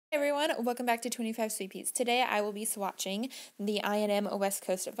Hey everyone, welcome back to 25 Sweetpeas. Today I will be swatching the INM West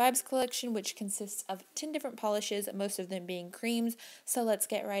Coast Vibes collection, which consists of 10 different polishes, most of them being creams. So let's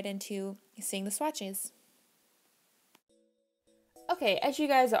get right into seeing the swatches. Okay, as you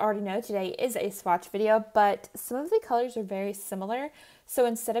guys already know, today is a swatch video, but some of the colors are very similar. So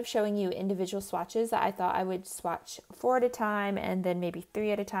instead of showing you individual swatches, I thought I would swatch 4 at a time and then maybe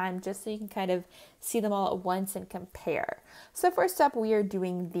 3 at a time, just so you can kind of see them all at once and compare. So first up, we are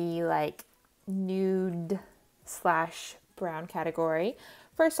doing the nude slash brown category.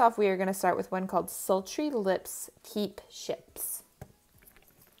 First off, we are going to start with one called Sultry Lips Keep Ships.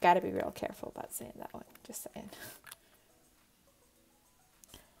 Gotta be real careful about saying that one, just saying.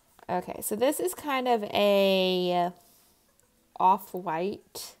 Okay, so this is kind of a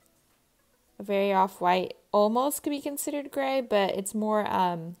off-white, very off-white, almost could be considered gray, but it's more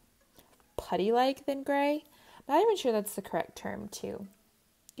putty-like than gray. I'm not even sure that's the correct term to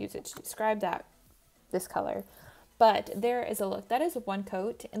use it to describe this color. But there is a look. That is one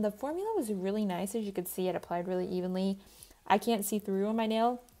coat, and the formula was really nice. As you could see, it applied really evenly. I can't see through on my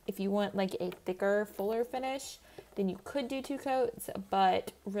nail. If you want like a thicker, fuller finish, then you could do 2 coats,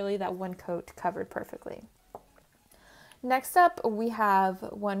 but really that one coat covered perfectly. Next up, we have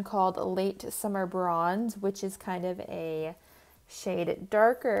one called Late Summer Bronze, which is kind of a shade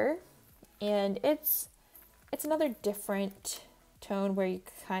darker, and it's another different tone where you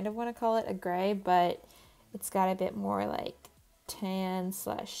kind of want to call it a gray, but it's got a bit more like tan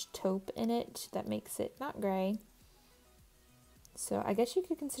slash taupe in it that makes it not gray. So I guess you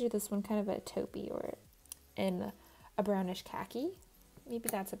could consider this one kind of a taupey or in a brownish khaki. Maybe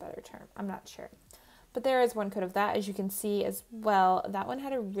that's a better term. I'm not sure. But there is one coat of that, as you can see as well. That one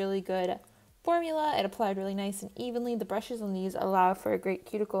had a really good formula. It applied really nice and evenly. The brushes on these allow for a great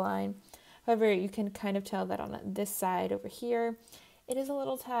cuticle line. However, you can kind of tell that on this side over here, it is a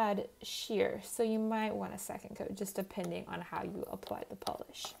little tad sheer. So you might want a second coat, just depending on how you apply the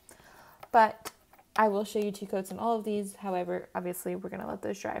polish. But I will show you 2 coats on all of these. However, obviously, we're going to let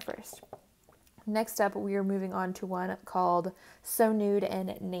those dry first. Next up, we are moving on to one called So Nude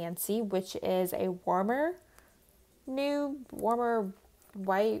and Nancy, which is a warmer nude, warmer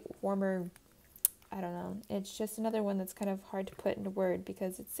white, warmer, I don't know. It's just another one that's kind of hard to put into word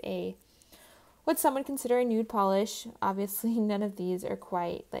because it's what some would consider a nude polish. Obviously, none of these are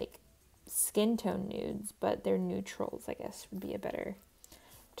quite like skin tone nudes, but they're neutrals, I guess would be a better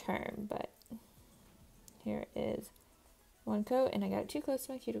term. But here is one coat, and I got it too close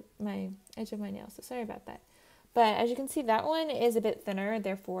to my edge of my nail, so sorry about that. But as you can see, that one is a bit thinner,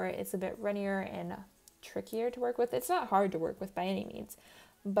 therefore it's a bit runnier and trickier to work with. It's not hard to work with by any means,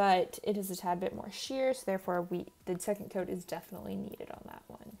 but it is a tad bit more sheer, so therefore the second coat is definitely needed on that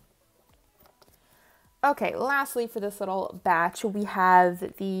one. Okay, lastly for this little batch, we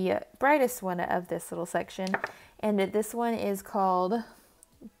have the brightest one of this little section, and this one is called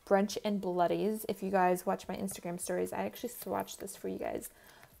Brunch Bloodys. If you guys watch my Instagram stories, I actually swatched this for you guys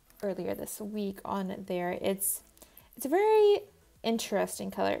earlier this week on there. It's a very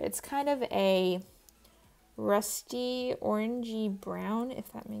interesting color. It's kind of a rusty orangey brown,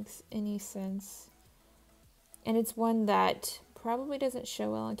 if that makes any sense. And it's one that probably doesn't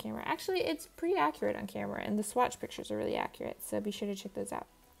show well on camera. Actually, it's pretty accurate on camera, and the swatch pictures are really accurate, so be sure to check those out.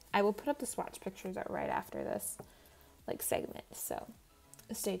 I will put up the swatch pictures out right after this segment, so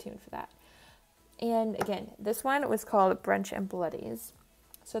stay tuned for that. And again, this one was called Brunch Bloodys.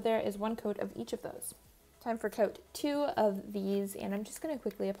 So there is one coat of each of those. Time for coat 2 of these, and I'm just going to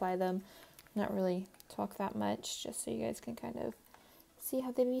quickly apply them. Not really talk that much, just so you guys can kind of see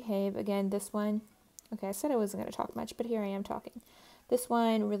how they behave. Again, this one, okay, I said I wasn't going to talk much, but here I am talking. This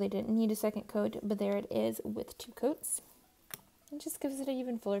one really didn't need a second coat, but there it is with 2 coats. It just gives it an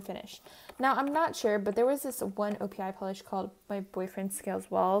even fuller finish. Now, I'm not sure, but there was this one OPI polish called My Boyfriend Scales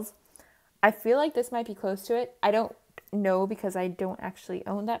Walls. I feel like this might be close to it. I don't know because I don't actually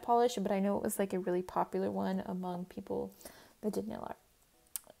own that polish, but I know it was like a really popular one among people that did nail art.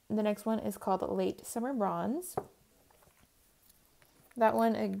 The next one is called Late Summer Bronze. That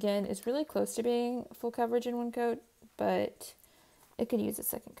one, again, is really close to being full coverage in one coat, but it could use a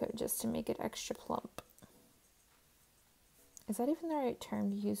second coat just to make it extra plump. Is that even the right term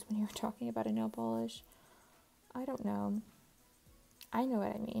to use when you're talking about a nail polish? I don't know. I know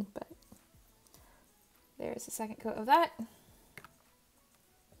what I mean, but there's a second coat of that.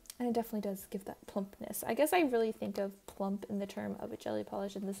 And it definitely does give that plumpness. I guess I really think of plump in the term of a jelly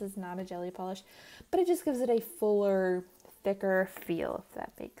polish, and this is not a jelly polish, but it just gives it a fuller, thicker feel, if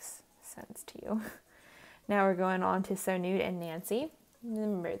that makes sense to you. Now we're going on to So Nude and Nancy.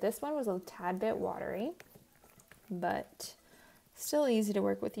 Remember, this one was a tad bit watery, but Still easy to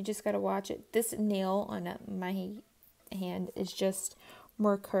work with, you just gotta watch it. This nail on my hand is just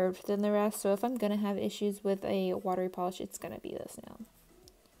more curved than the rest, so if I'm gonna have issues with a watery polish, it's gonna be this nail.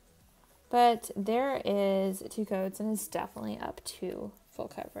 But there is 2 coats and it's definitely up to full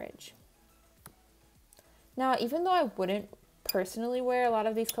coverage. Now, even though I wouldn't personally wear a lot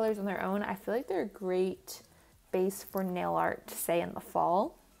of these colors on their own, I feel like they're a great base for nail art, say in the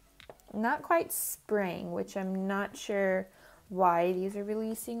fall. Not quite spring, which I'm not sure why these are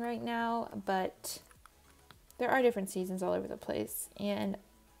releasing right now, but there are different seasons all over the place, and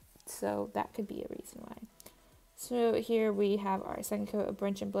so that could be a reason why. So here we have our second coat of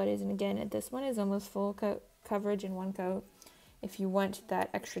Brunch Bloodys, and again, this one is almost full coverage in one coat. If you want that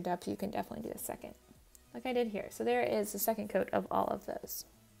extra depth, you can definitely do a second, like I did here. So there is the second coat of all of those.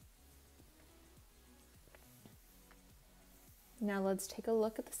 Now let's take a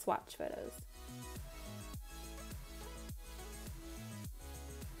look at the swatch photos.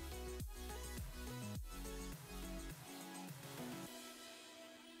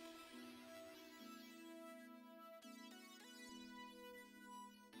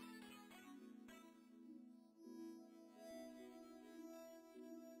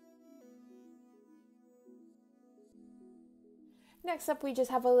 Next up, we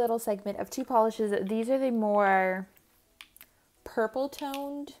just have a little segment of 2 polishes. These are the more purple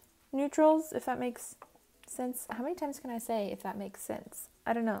toned neutrals, if that makes sense. How many times can I say if that makes sense?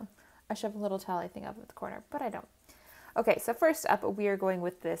 I don't know. I should have a little tally thing up at the corner, but I don't. Okay, so first up, we are going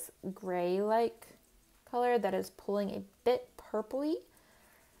with this gray-like color that is pulling a bit purpley.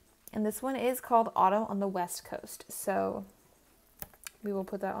 And this one is called Autumn on the West Coast. So we will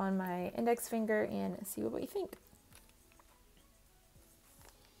put that on my index finger and see what we think.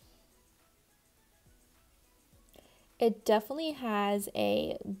 It definitely has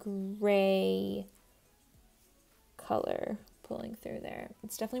a gray color pulling through there.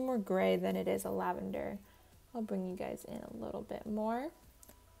 It's definitely more gray than it is a lavender. I'll bring you guys in a little bit more.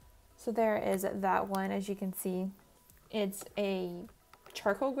 So there is that one. As you can see, it's a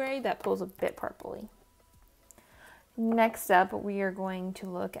charcoal gray that pulls a bit purpley. Next up, we are going to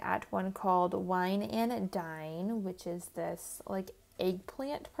look at one called Wine and Dine, which is this like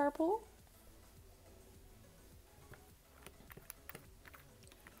eggplant purple.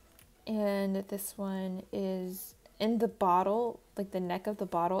 And this one is in the bottle, like the neck of the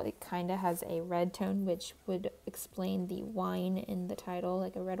bottle, it kind of has a red tone, which would explain the wine in the title,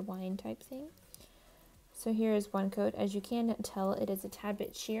 like a red wine type thing. So here is one coat. As you can tell, it is a tad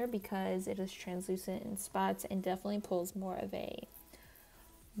bit sheer because it is translucent in spots and definitely pulls more of a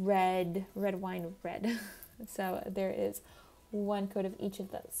red wine red. So there is one coat of each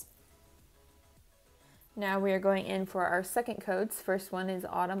of those. Now we are going in for our second coats. First one is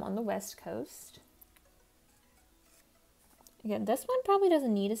Autumn on the West Coast. Again, this one probably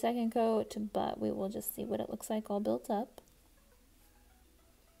doesn't need a second coat, but we will just see what it looks like all built up.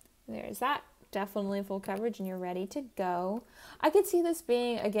 There's that. Definitely full coverage and you're ready to go. I could see this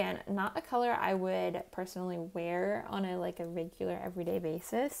being, again, not a color I would personally wear on a regular everyday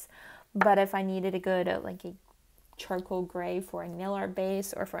basis, but if I needed a good like a charcoal gray for a nail art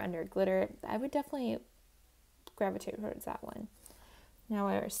base or for under glitter, I would definitely gravitate towards that one. Now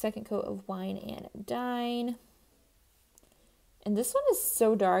our second coat of Wine and Dine. And this one is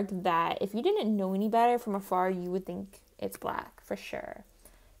so dark that if you didn't know any better from afar, you would think it's black for sure.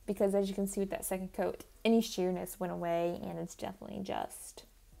 Because as you can see with that second coat, any sheerness went away and it's definitely just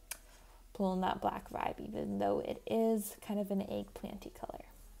pulling that black vibe, even though it is kind of an eggplanty color.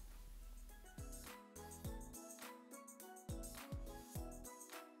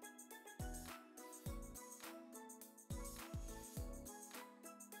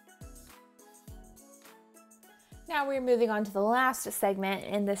 Now we're moving on to the last segment,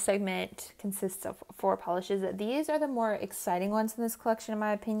 and this segment consists of 4 polishes. These are the more exciting ones in this collection, in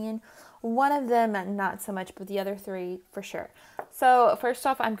my opinion. One of them, not so much, but the other 3 for sure. So first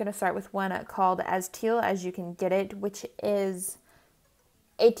off, I'm going to start with one called As Teal As You Can Get It, which is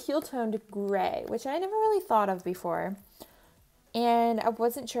a teal-toned gray, which I never really thought of before. And I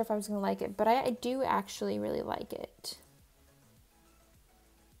wasn't sure if I was going to like it, but I do actually really like it.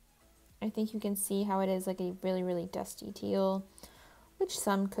 I think you can see how it is like a really, really dusty teal, which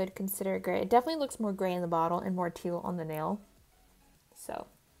some could consider gray. It definitely looks more gray in the bottle and more teal on the nail. So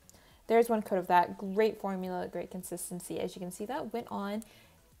there's one coat of that. Great formula, great consistency. As you can see, that went on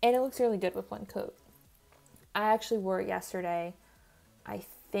and it looks really good with one coat. I actually wore it yesterday. I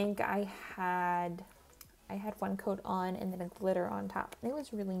think I had one coat on and then a glitter on top. And it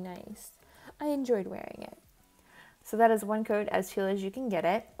was really nice. I enjoyed wearing it. So that is one coat As Teal As You Can Get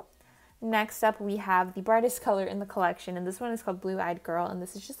It. Next up, we have the brightest color in the collection, and this one is called Blue Eyed Girl, and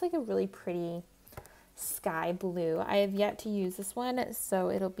this is just like a really pretty sky blue. I have yet to use this one,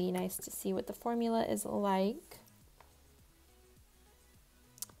 so it'll be nice to see what the formula is like.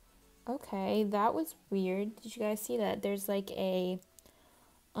 Okay, that was weird. Did you guys see that? There's like a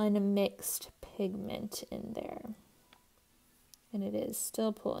unmixed pigment in there, and it is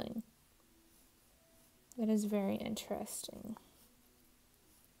still pulling. That is very interesting.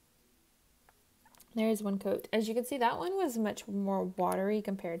 There is one coat. As you can see, that one was much more watery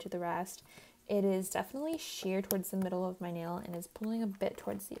compared to the rest. It is definitely sheer towards the middle of my nail and is pulling a bit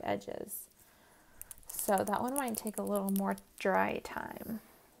towards the edges. So that one might take a little more dry time,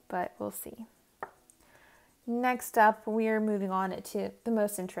 but we'll see. Next up, we are moving on to the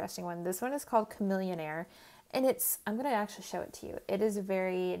most interesting one. This one is called Camillionaire, and I'm going to actually show it to you. It is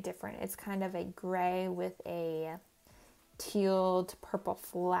very different. It's kind of a gray with a teal to purple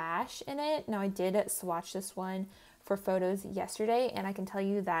flash in it. Now I did swatch this one for photos yesterday, and I can tell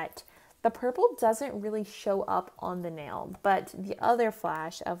you that the purple doesn't really show up on the nail, but the other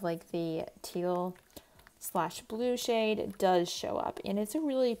flash of like the teal / blue shade does show up, and it's a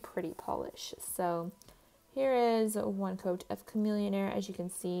really pretty polish. So here is one coat of Camillionaire. As you can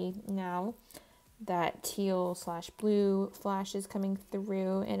see now, that teal / blue flash is coming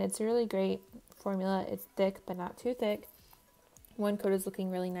through, and it's a really great formula. It's thick, but not too thick. One coat is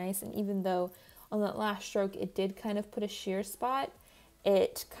looking really nice, and even though on that last stroke it did kind of put a sheer spot,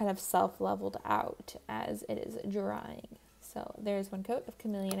 it kind of self-leveled out as it is drying. So there's one coat of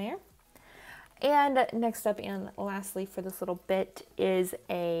Camillionaire. And next up and lastly for this little bit is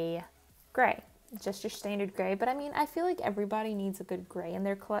a gray. Just your standard gray, but I mean, I feel like everybody needs a good gray in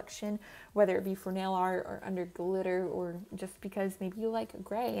their collection, whether it be for nail art or under glitter, or just because maybe you like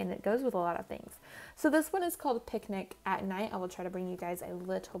gray and it goes with a lot of things. So this one is called Picnic at Night. I will try to bring you guys a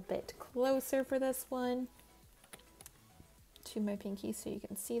little bit closer for this one to my pinky so you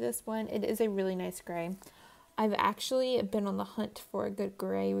can see this one. It is a really nice gray. I've actually been on the hunt for a good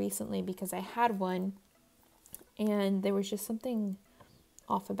gray recently because I had one and there was just something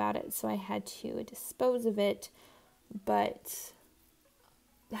off about it, so I had to dispose of it. But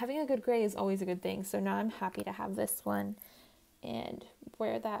having a good gray is always a good thing, so now I'm happy to have this one and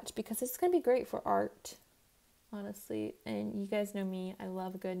wear that because it's gonna be great for art, honestly. And you guys know me, I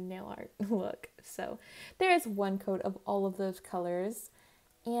love a good nail art look. So there is one coat of all of those colors,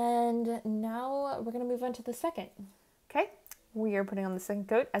 and now we're gonna move on to the second. Okay, we are putting on the second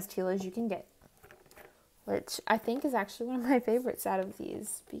coat, as teal as you can get, which I think is actually one of my favorites out of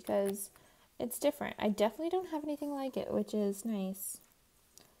these because it's different. I definitely don't have anything like it, which is nice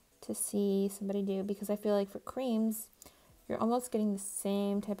to see somebody do, because I feel like for creams, you're almost getting the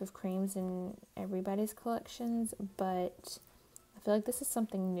same type of creams in everybody's collections, but I feel like this is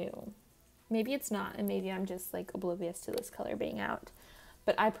something new. Maybe it's not, and maybe I'm just like oblivious to this color being out,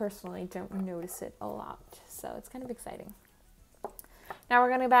 but I personally don't notice it a lot, so it's kind of exciting. Now we're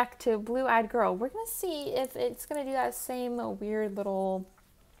going to go back to Blue Eyed Girl. We're going to see if it's going to do that same weird little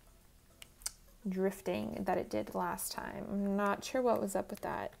drifting that it did last time. I'm not sure what was up with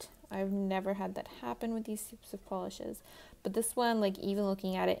that. I've never had that happen with these types of polishes. But this one, like even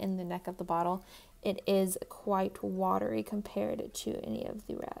looking at it in the neck of the bottle, it is quite watery compared to any of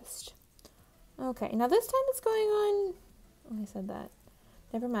the rest. Okay, now this time it's going on... Oh, I said that.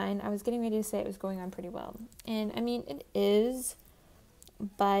 Never mind. I was getting ready to say it was going on pretty well. And I mean, it is...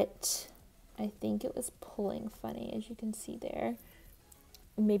 but I think it was pulling funny, as you can see there.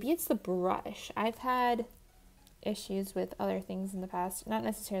 Maybe it's the brush. I've had issues with other things in the past, not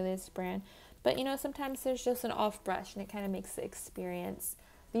necessarily this brand, but you know, sometimes there's just an off brush and it kind of makes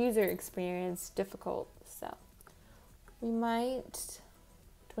the user experience difficult. So we might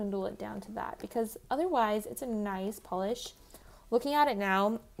dwindle it down to that, because otherwise it's a nice polish. Looking at it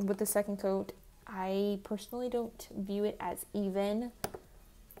now with the second coat, I personally don't view it as even.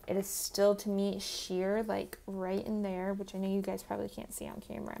 It is still, to me, sheer, like right in there, which I know you guys probably can't see on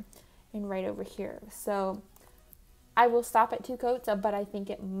camera, and right over here. So I will stop at 2 coats, but I think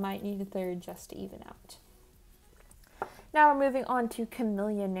it might need a third just to even out. Now we're moving on to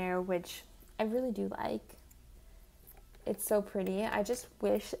Camillionaire, which I really do like. It's so pretty. I just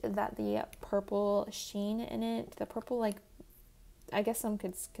wish that the purple sheen in it, the purple, like, I guess some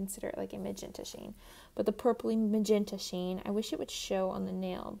could consider it like a magenta sheen, but the purpley magenta sheen, I wish it would show on the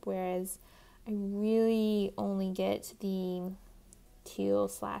nail, whereas I really only get the teal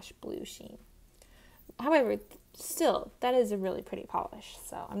 / blue sheen. However, still, that is a really pretty polish,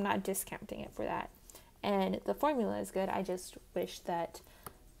 so I'm not discounting it for that. And the formula is good. I just wish that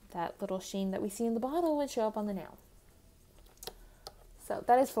that little sheen that we see in the bottle would show up on the nail. So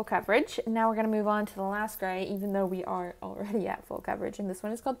that is full coverage. Now we're going to move on to the last gray, even though we are already at full coverage. And this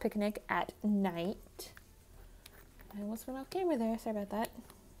one is called Picnic at Night. I almost went off camera there. Sorry about that.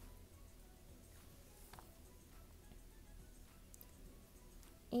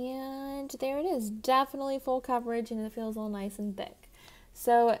 And there it is. Definitely full coverage, and it feels all nice and thick.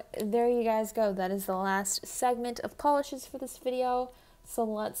 So there you guys go. That is the last segment of polishes for this video. So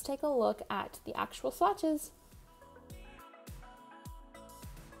let's take a look at the actual swatches.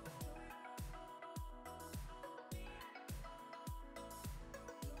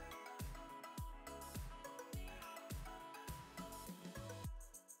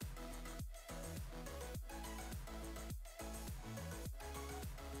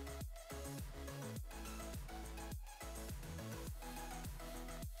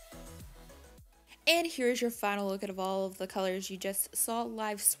 And here's your final look at all of the colors you just saw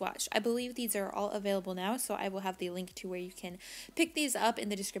live swatched. I believe these are all available now, so I will have the link to where you can pick these up in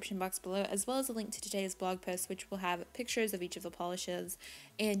the description box below, as well as a link to today's blog post, which will have pictures of each of the polishes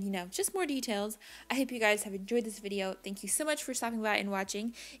and, you know, just more details. I hope you guys have enjoyed this video. Thank you so much for stopping by and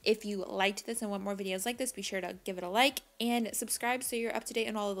watching. If you liked this and want more videos like this, be sure to give it a like and subscribe so you're up to date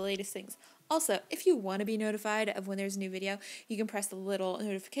on all of the latest things. Also, if you want to be notified of when there's a new video, you can press the little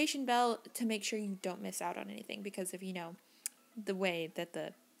notification bell to make sure you don't miss out on anything, because of, you know, the way that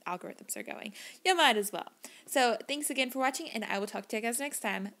the algorithms are going. You might as well. So thanks again for watching, and I will talk to you guys next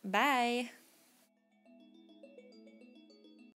time. Bye!